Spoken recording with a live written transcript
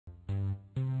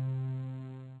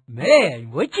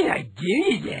Man, what should I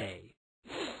do today?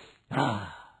 I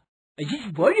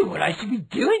just wonder what I should be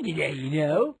doing today, you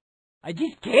know? I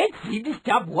just can't seem to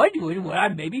stop wondering what I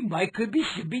maybe might should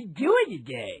be doing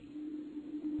today.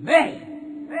 Man!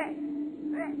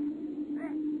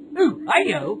 Ooh, I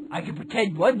know! I can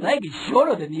pretend one leg is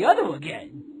shorter than the other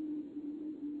again.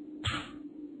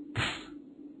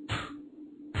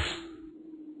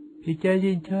 It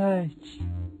doesn't touch.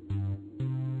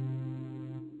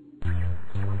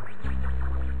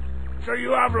 So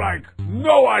you have,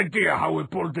 no idea how we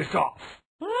pulled this off.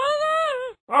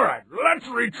 Alright, let's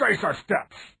retrace our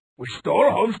steps. We stole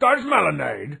Homestar's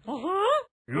melonade.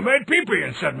 You made pee-pee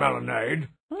and said melonade.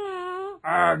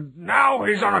 And now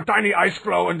he's on a tiny ice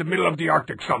floe in the middle of the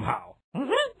Arctic somehow.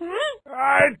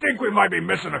 I think we might be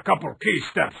missing a couple key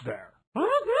steps there.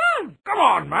 Come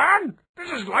on, man!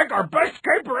 This is like our best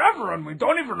caper ever, and we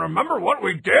don't even remember what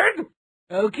we did?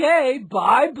 Okay,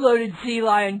 bye, bloated sea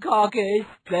lion caucus.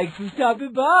 Thanks for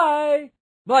stopping by.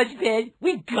 Munchkin,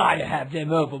 we gotta have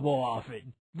them over more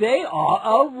often. They are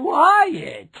a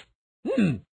riot.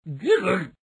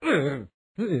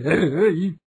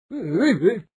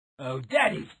 Oh,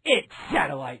 that is it,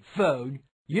 satellite phone.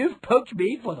 You've poked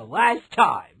me for the last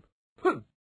time.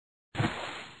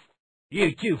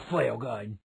 You too, flail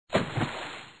gun.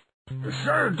 You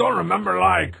sure don't remember,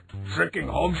 tricking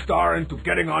Homestar into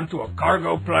getting onto a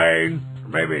cargo plane? Or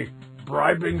maybe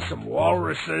bribing some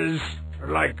walruses?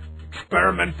 Or,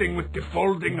 experimenting with the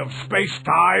folding of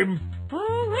space-time?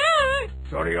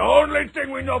 So the only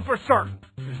thing we know for certain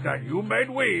is that you made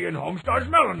we in Homestar's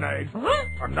melonade,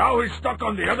 and now he's stuck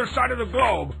on the other side of the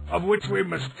globe, of which we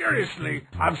mysteriously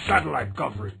have satellite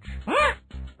coverage.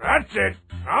 That's it.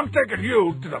 I'm taking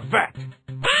you to the vet.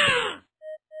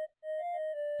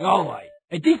 Alright,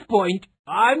 at this point,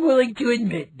 I'm willing to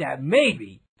admit that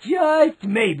maybe, just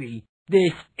maybe,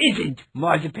 this isn't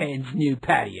Marzipan's new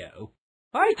patio.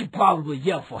 I should probably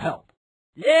yell for help.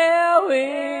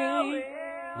 Larry!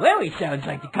 Larry sounds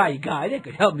like the kind of guy that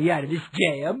could help me out of this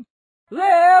jam.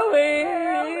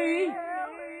 Larry!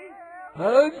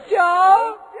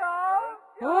 Homestar?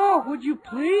 Oh, would you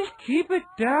please keep it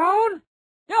down?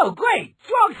 Oh, great!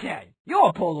 Stronghead! You're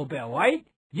a polar bear, right?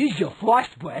 Use your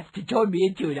frost breath to turn me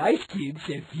into an ice cube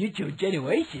so future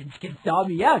generations can thaw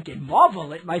me out and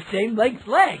marvel at my same-length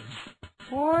legs.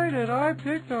 Why did I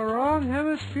pick the wrong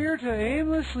hemisphere to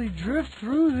aimlessly drift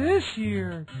through this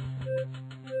year?